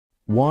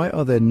Why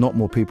are there not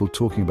more people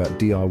talking about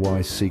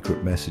DIY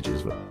secret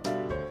messages? Well,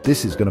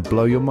 this is going to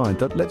blow your mind.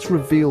 Let's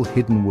reveal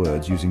hidden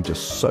words using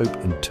just soap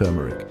and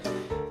turmeric.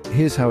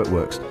 Here's how it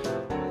works.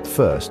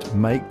 First,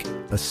 make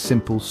a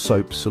simple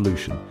soap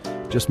solution.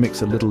 Just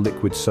mix a little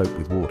liquid soap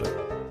with water.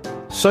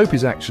 Soap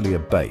is actually a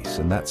base,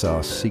 and that's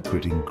our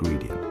secret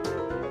ingredient.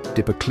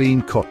 Dip a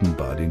clean cotton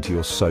bud into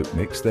your soap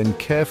mix, then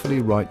carefully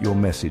write your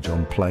message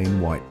on plain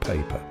white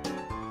paper.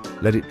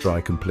 Let it dry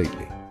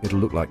completely. It'll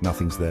look like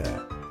nothing's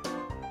there.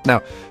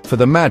 Now, for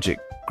the magic,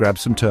 grab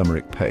some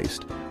turmeric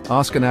paste.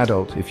 Ask an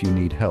adult if you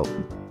need help.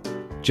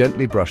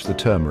 Gently brush the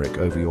turmeric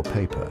over your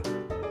paper.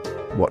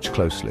 Watch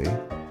closely.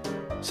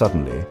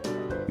 Suddenly,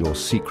 your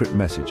secret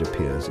message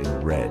appears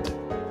in red.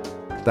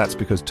 That's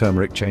because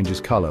turmeric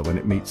changes color when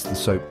it meets the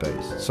soap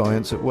base.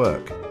 Science at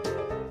work.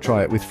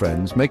 Try it with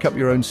friends, make up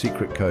your own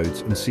secret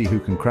codes, and see who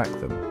can crack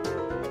them.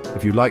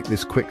 If you like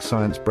this quick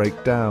science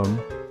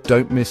breakdown,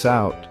 don't miss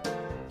out.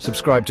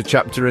 Subscribe to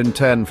Chapter in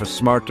 10 for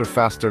smarter,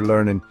 faster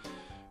learning.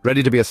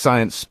 Ready to be a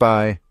science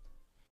spy?